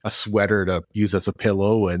a sweater to use as a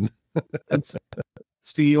pillow, and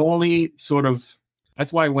It's the only sort of,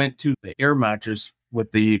 that's why I went to the air mattress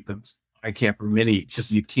with the iCamper Mini.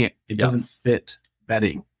 Just you can't, it doesn't fit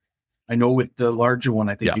bedding. I know with the larger one,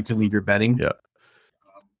 I think you can leave your bedding. Yeah.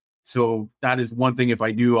 So that is one thing. If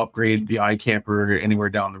I do upgrade the iCamper anywhere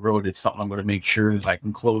down the road, it's something I'm going to make sure that I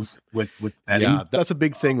can close with bedding. Yeah, that's a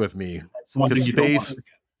big thing with me. That's one thing you don't want to forget.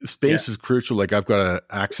 Space is crucial. Like I've got an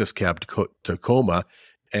access cab to Tacoma,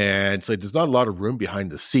 and so there's not a lot of room behind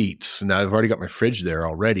the seats. Now I've already got my fridge there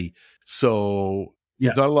already, so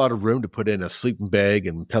there's not a lot of room to put in a sleeping bag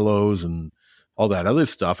and pillows and all that other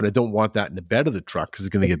stuff. And I don't want that in the bed of the truck because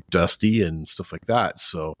it's going to get dusty and stuff like that.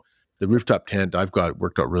 So the rooftop tent I've got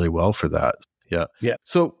worked out really well for that. Yeah. Yeah.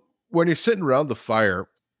 So when you're sitting around the fire,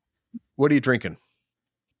 what are you drinking?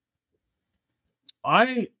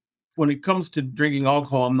 When it comes to drinking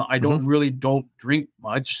alcohol, I don't drink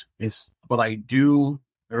much. But I do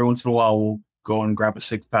every once in a while. We'll go and grab a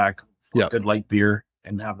 6-pack of good light beer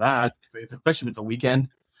and have that, especially if it's a weekend.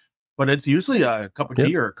 But it's usually a cup of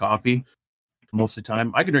tea or a coffee most of the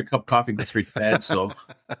time. I can drink a cup of coffee and go straight to bed. So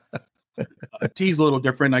tea's a little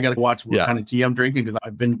different. I got to watch what kind of tea I'm drinking because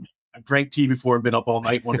I've drank tea before and been up all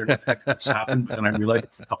night wondering what the heck just happened, and I realized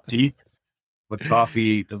it's a cup of tea. But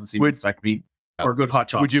coffee doesn't seem to affect me. Or good hot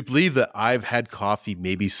chocolate. Would you believe that I've had coffee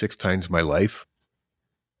maybe 6 times in my life?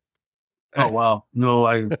 Oh wow,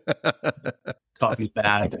 no, coffee's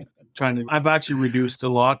bad. I've actually reduced a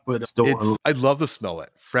lot, but still, I love the smell of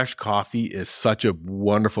it. Fresh coffee is such a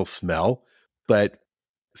wonderful smell, but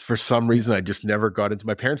for some reason, I just never got into.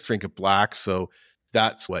 My parents drink it black, so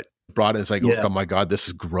that's what brought it. It's like, oh my god, this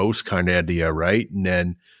is gross kind of idea, right? And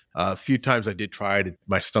then a few times I did try it.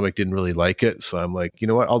 My stomach didn't really like it. So I'm like, you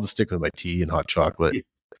know what? I'll just stick with my tea and hot chocolate.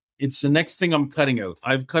 It's the next thing I'm cutting out.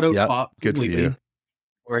 I've cut out pop completely,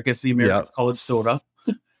 or I guess the Americans call it soda.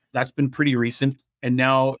 That's been pretty recent. And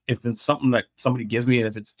now if it's something that somebody gives me, and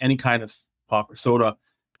if it's any kind of pop or soda,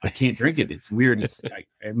 I can't drink it. It's weird. I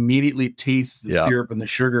immediately taste the syrup and the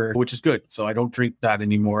sugar, which is good. So I don't drink that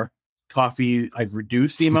anymore. Coffee, I've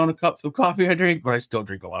reduced the amount of cups of coffee I drink, but I still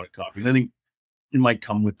drink a lot of coffee. I think it might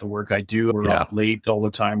come with the work I do. We're up late all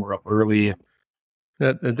the time. We're up early.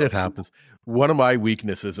 That happens. One of my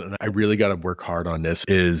weaknesses, and I really got to work hard on this,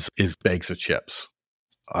 is bags of chips.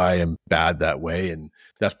 I am bad that way, and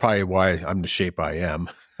that's probably why I'm the shape I am.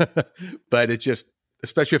 But it's just,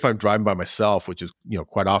 especially if I'm driving by myself, which is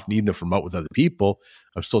quite often, even if I'm out with other people,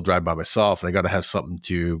 I'm still driving by myself, and I got to have something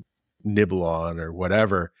to nibble on or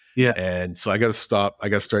whatever. Yeah, and so I got to stop. I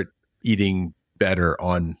got to start eating better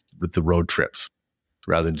with the road trips,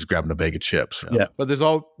 rather than just grabbing a bag of chips. Yeah. But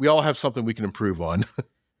we all have something we can improve on.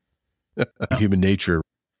 Human nature.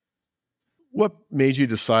 What made you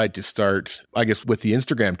decide to start, I guess, with the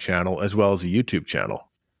Instagram channel as well as a YouTube channel?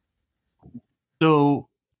 So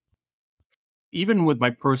even with my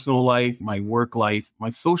personal life, my work life, my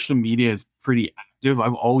social media is pretty active.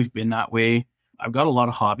 I've always been that way. I've got a lot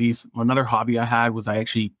of hobbies. Another hobby I had was I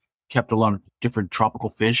actually kept a lot of different tropical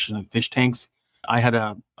fish and fish tanks. I had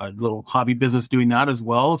a little hobby business doing that as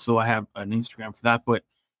well. So I have an Instagram for that. But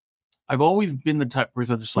I've always been the type of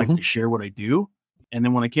person that just likes to share what I do. And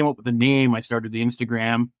then when I came up with the name, I started the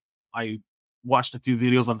Instagram. I watched a few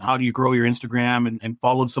videos on how do you grow your Instagram and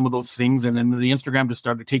followed some of those things. And then the Instagram just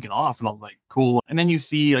started taking off. And I was like, cool. And then you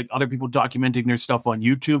see like other people documenting their stuff on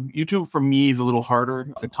YouTube. YouTube for me is a little harder.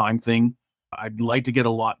 It's a time thing. I'd like to get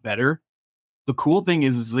a lot better. The cool thing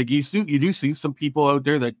is like you do see some people out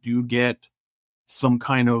there that do get some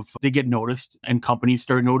kind of, they get noticed and companies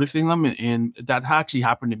start noticing them. And that actually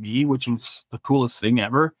happened to me, which was the coolest thing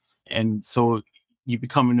ever. And so you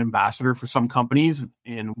become an ambassador for some companies,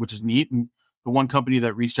 and which is neat. And the one company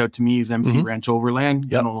that reached out to me is MC Ranch Overland.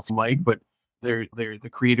 I don't know if you like, but they're the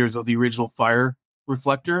creators of the original fire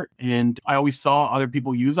reflector. And I always saw other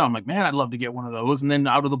people use them. I'm like, man, I'd love to get one of those. And then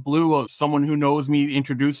out of the blue, someone who knows me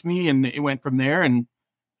introduced me, and it went from there. And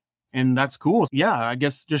that's cool. Yeah, I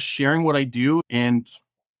guess just sharing what I do. And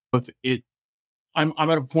with it, I'm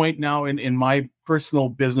at a point now in my personal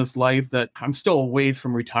business life that I'm still a ways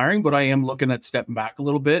from retiring, but I am looking at stepping back a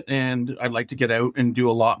little bit. And I'd like to get out and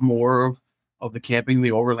do a lot more of the camping, the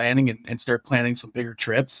overlanding, and start planning some bigger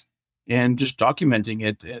trips and just documenting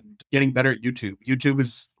it and getting better at YouTube. YouTube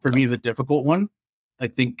is, for me, the difficult one. I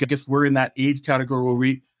guess we're in that age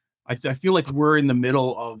category where I feel like we're in the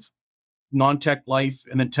middle of non-tech life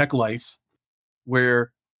and then tech life,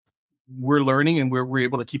 where we're learning and we're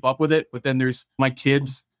able to keep up with it. But then there's my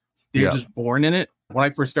kids, they're just born in it. When I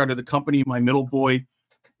first started the company, my middle boy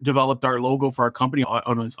developed our logo for our company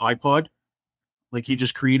on his iPod. Like he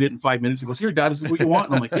just created it in 5 minutes and goes, here, Dad, this is what you want.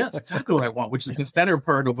 And I'm like, yeah, that's exactly what I want, which is the center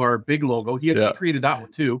part of our big logo. He created that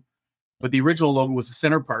one too. But the original logo was the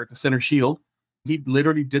center part, the center shield. He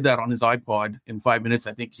literally did that on his iPod in 5 minutes.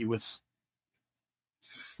 I think he was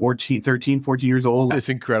 14 years old. It's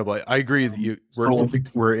incredible. I agree with you.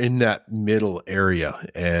 We're in that middle area.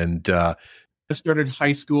 And I started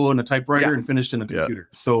high school in a typewriter and finished in a computer.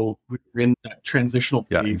 So we're in that transitional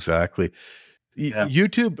phase. Yeah, exactly.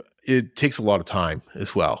 YouTube, it takes a lot of time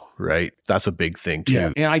as well, right? That's a big thing too.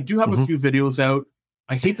 Yeah. And I do have a few videos out.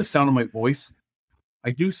 I hate the sound of my voice. I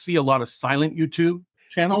do see a lot of silent YouTube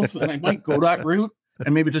channels, and I might go that route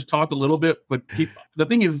and maybe just talk a little bit. But the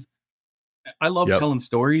thing is, I love telling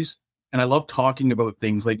stories, and I love talking about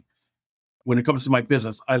things. Like when it comes to my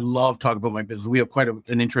business, I love talking about my business. We have quite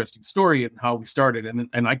an interesting story and how we started,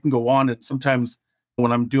 and I can go on. And sometimes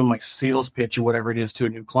when I'm doing my sales pitch or whatever it is to a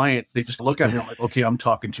new client, they just look at me and I'm like, okay, I'm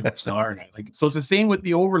talking too much now, aren't I? Like, so it's the same with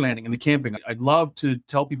the overlanding and the camping. I love to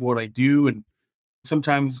tell people what I do, and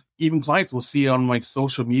sometimes even clients will see on my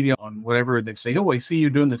social media on whatever they say, oh, I see you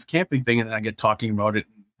doing this camping thing. And then I get talking about it.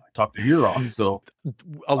 And I talk to your off. So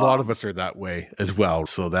a lot of us are that way as well.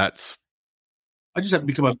 So I just have to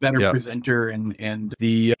become a better presenter and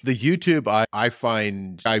the YouTube. I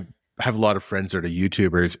find I have a lot of friends that are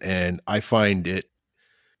YouTubers, and I find it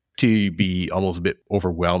to be almost a bit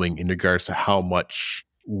overwhelming in regards to how much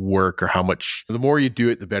work or how much, the more you do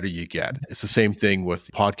it, the better you get. It's the same thing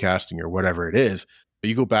with podcasting or whatever it is.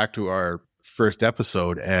 You go back to our first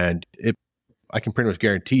episode and I can pretty much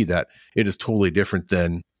guarantee that it is totally different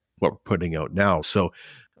than what we're putting out now. So,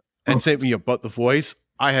 and same thing about the voice.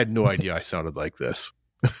 I had no idea I sounded like this.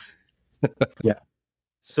 Yeah.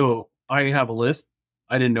 So I have a list.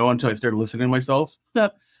 I didn't know until I started listening to myself.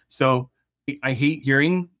 So I hate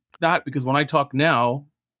hearing that, because when I talk now,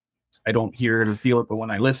 I don't hear it or feel it, but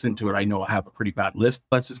when I listen to it, I know I have a pretty bad list.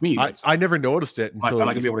 That's just me. I never noticed it until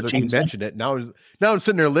I can be able to change mention it. Now I'm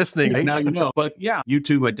sitting there listening. Now you know. But yeah,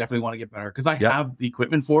 YouTube, I definitely want to get better because I have the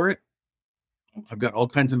equipment for it. I've got all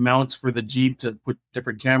kinds of mounts for the Jeep to put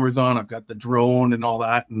different cameras on. I've got the drone and all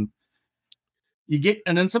that. And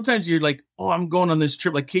then sometimes you're like, oh, I'm going on this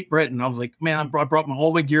trip like Cape Breton. I was like, man, I brought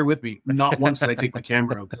all my gear with me. Not once did I take my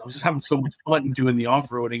camera out, because I was just having so much fun doing the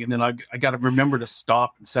off-roading. And then I got to remember to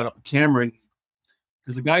stop and set up a camera,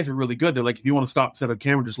 because the guys are really good. They're like, if you want to stop and set up a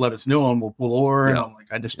camera, just let us know and we'll pull over. And I'm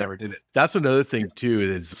like, I just never did it. That's another thing too,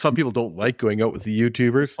 is some people don't like going out with the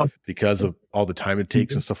YouTubers because of all the time it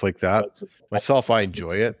takes and stuff like that. Myself, I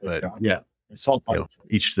enjoy it, but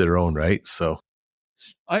each to their own, right? So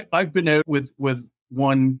I've been out with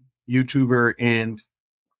one YouTuber, and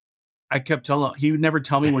I kept telling him, he would never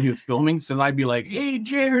tell me when he was filming. So then I'd be like, hey,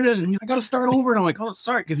 Jared, I got to start over. And I'm like, oh,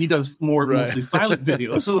 sorry. Because he does mostly silent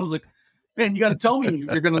videos. So I was like, man, you got to tell me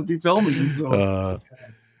you're going to be filming. So,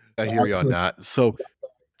 I hear you on that. So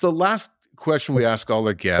the last question we ask all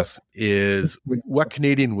our guests is, what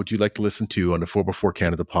Canadian would you like to listen to on the 4x4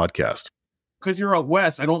 Canada podcast? Because you're out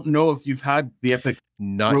west, I don't know if you've had the epic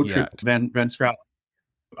road trip, Van Straat.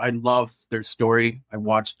 I love their story. I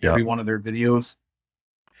watched every one of their videos.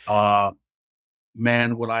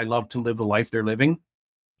 Man, would I love to live the life they're living.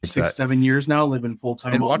 6-7 years now, living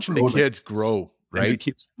full-time. And watching the kids grow, right?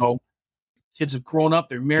 Kids have grown up.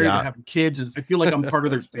 They're married. They're having kids. And I feel like I'm part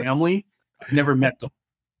of their family. I've never met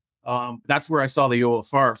them. That's where I saw the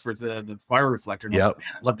OFR for the fire reflector. Like, man,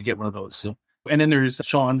 I'd love to get one of those. So. And then there's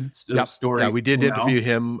Sean's story. Yeah, we did interview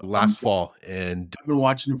him last fall, and I've been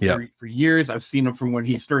watching him for years. I've seen him from when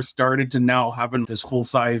he first started to now having this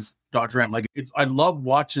full-size Dodge Ram. Like, I love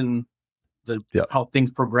watching how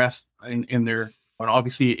things progress in there. And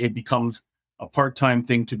obviously it becomes a part-time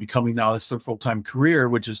thing to becoming now this full-time career,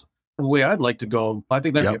 which is the way I'd like to go. I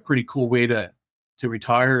think that'd be a pretty cool way to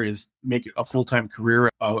retire, is make it a full-time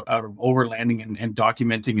career out of overlanding and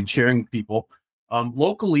documenting and sharing with people.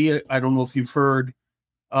 Locally, I don't know if you've heard,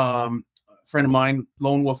 a friend of mine,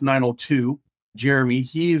 Lone Wolf 902, Jeremy.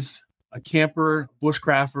 He's a camper,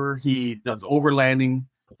 bushcrafter. He does overlanding.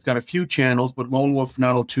 He's got a few channels, but Lone Wolf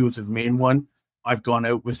 902 is his main one. I've gone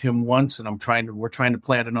out with him once, and we're trying to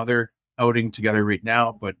plan another outing together right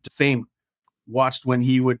now. But same, watched when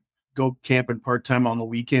he would go camping part-time on the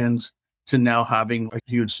weekends to now having a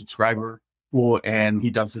huge subscriber pool, and he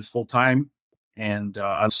does this full-time. And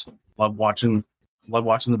I just love watching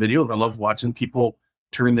the videos. I love watching people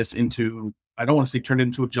turn this into, I don't want to say turn it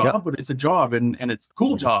into a job, but it's a job, and it's a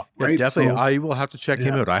cool job, right? Yeah, definitely. So, I will have to check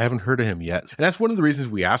him out. I haven't heard of him yet. And that's one of the reasons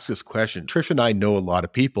we ask this question. Trish and I know a lot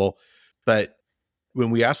of people, but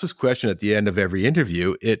when we ask this question at the end of every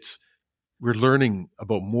interview, we're learning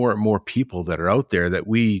about more and more people that are out there that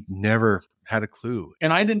we never had a clue.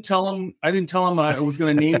 And I didn't tell him I was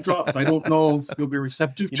going to name drop, so I don't know if he'll be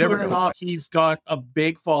receptive to it or not. He's got a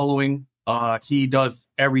big following He does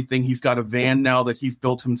everything. He's got a van now that he's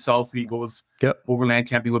built himself. He goes overland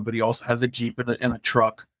camping with, but he also has a Jeep and a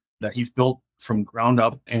truck that he's built from ground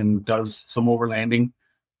up and does some overlanding.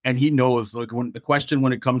 And he knows, like, when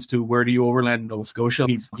it comes to where do you overland in Nova Scotia,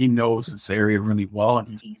 he knows this area really well, and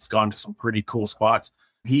he's gone to some pretty cool spots.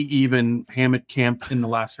 He even hammock camped in the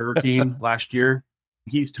last hurricane last year.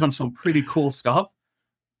 He's done some pretty cool stuff,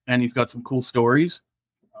 and he's got some cool stories.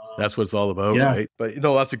 That's what it's all about, right? But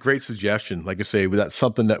that's a great suggestion. Like I say, that's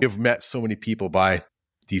something that we've met so many people by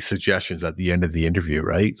these suggestions at the end of the interview,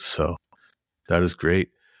 right? So that is great.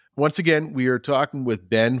 Once again, we are talking with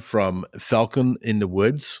Ben from Falcon In The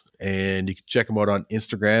Woods, and you can check him out on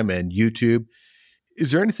Instagram and YouTube.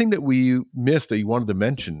 Is there anything that we missed that you wanted to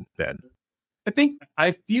mention, Ben?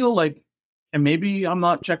 I feel like, and maybe I'm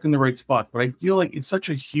not checking the right spots, but I feel like it's such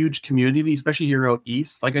a huge community, especially here out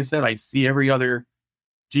east. Like I said, I see every other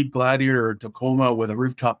Jeep Gladiator or Tacoma with a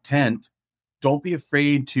rooftop tent. Don't be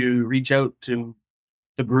afraid to reach out to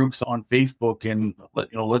the groups on Facebook and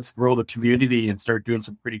let's grow the community and start doing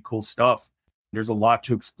some pretty cool stuff. There's a lot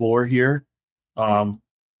to explore here. I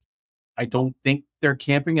don't think they're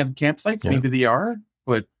camping at campsites. Maybe they are,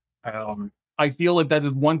 but I feel like that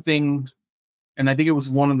is one thing. And I think it was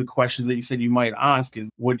one of the questions that you said you might ask is,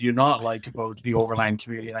 what do you not like about the overland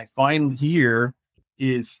community? And I find here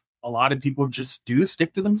is a lot of people just do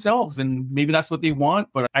stick to themselves, and maybe that's what they want.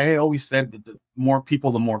 But I always said that the more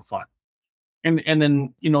people, the more fun. And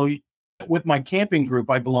then, with my camping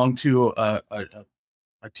group, I belong to a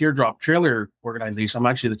teardrop trailer organization. I'm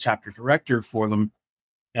actually the chapter director for them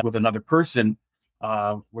with another person.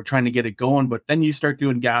 We're trying to get it going, but then you start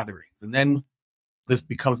doing gatherings, and then this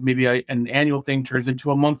becomes maybe an annual thing, turns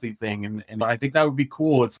into a monthly thing. And I think that would be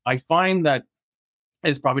cool. I find that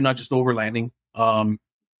it's probably not just overlanding.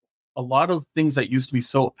 A lot of things that used to be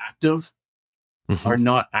so active are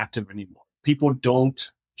not active anymore. People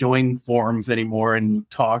don't join forums anymore and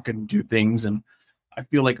talk and do things. And I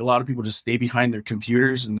feel like a lot of people just stay behind their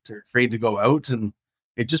computers and they're afraid to go out. And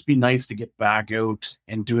it'd just be nice to get back out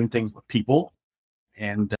and doing things with people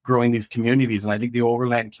and growing these communities. And I think the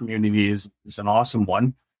overland community is an awesome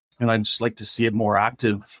one. And I'd just like to see it more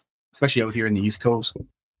active, especially out here in the East Coast.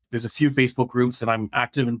 There's a few Facebook groups and I'm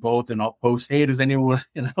active in both, and I'll post, hey, does anyone,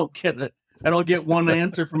 and I don't get one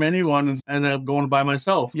answer from anyone, and I'm going by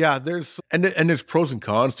myself. Yeah, there's pros and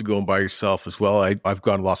cons to going by yourself as well. I've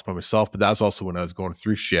gone lost by myself, but that's also when I was going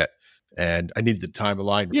through shit and I needed the time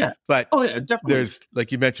aligned. Yeah. But definitely. There's,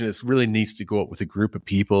 like you mentioned, it's really neat to go out with a group of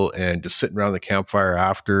people and just sitting around the campfire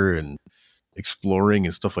after and exploring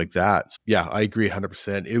and stuff like that. Yeah, I agree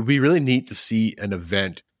 100%. It would be really neat to see an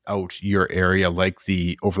event out your area, like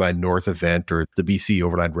the Overland North event or the BC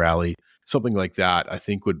Overland Rally, something like that. I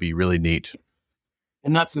think would be really neat.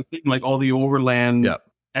 And that's the thing, like all the overland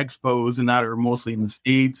expos and that are mostly in the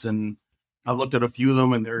States, and I've looked at a few of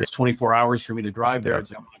them, and there's 24 hours for me to drive there. I'm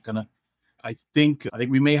not gonna. I think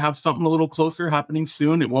we may have something a little closer happening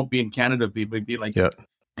soon. It won't be in Canada, but it'd be like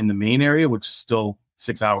in the main area, which is still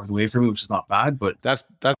 6 hours away from me, which is not bad. But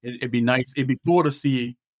it'd be nice. It'd be cool to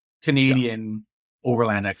see Canadian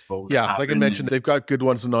overland expos. Yeah, like I mentioned, they've got good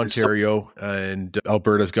ones in Ontario, and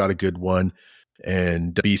Alberta's got a good one,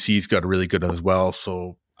 and BC's got a really good one as well.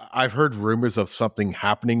 So I've heard rumors of something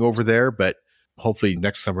happening over there, but hopefully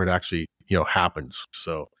next summer it actually happens.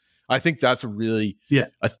 So I think that's a really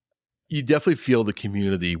you definitely feel the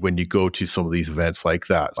community when you go to some of these events like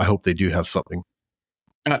that. I hope they do have something.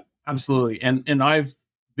 Absolutely, and I've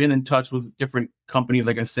been in touch with different companies.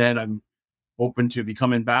 Like I said, I'm open to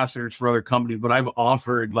become ambassadors for other companies, but I've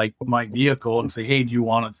offered like my vehicle and say, hey, do you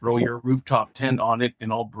want to throw your rooftop tent on it,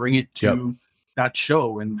 and I'll bring it to that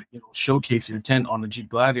show and showcase your tent on the Jeep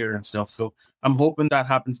Gladiator and stuff. So I'm hoping that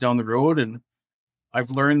happens down the road. And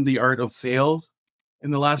I've learned the art of sales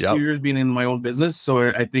in the last few years being in my own business. So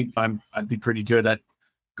I think I'd be pretty good at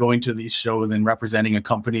going to these shows and representing a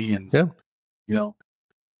company, and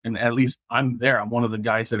and at least I'm there. I'm one of the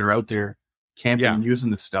guys that are out there camping and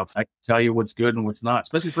using this stuff. I can tell you what's good and what's not,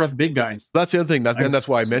 especially for us big guys. That's the other thing. That's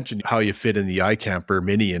why I mentioned how you fit in the iCamper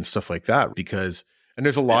Mini and stuff like that, because, and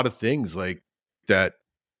there's a lot of things like that,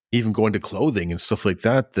 even going to clothing and stuff like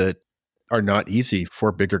that, that are not easy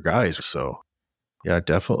for bigger guys. So yeah,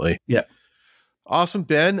 definitely. Yeah. Awesome,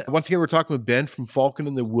 Ben. Once again, we're talking with Ben from Falcon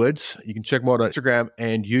in the Woods. You can check him out on Instagram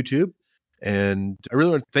and YouTube. And I really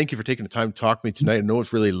want to thank you for taking the time to talk to me tonight. I know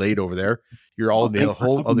it's really late over there. You're all on the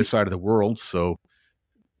whole other side of the world. So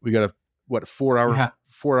we got a 4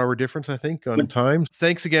 hour difference, I think, on time.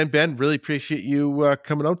 Thanks again, Ben. Really appreciate you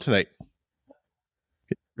coming out tonight.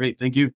 Great. Thank you.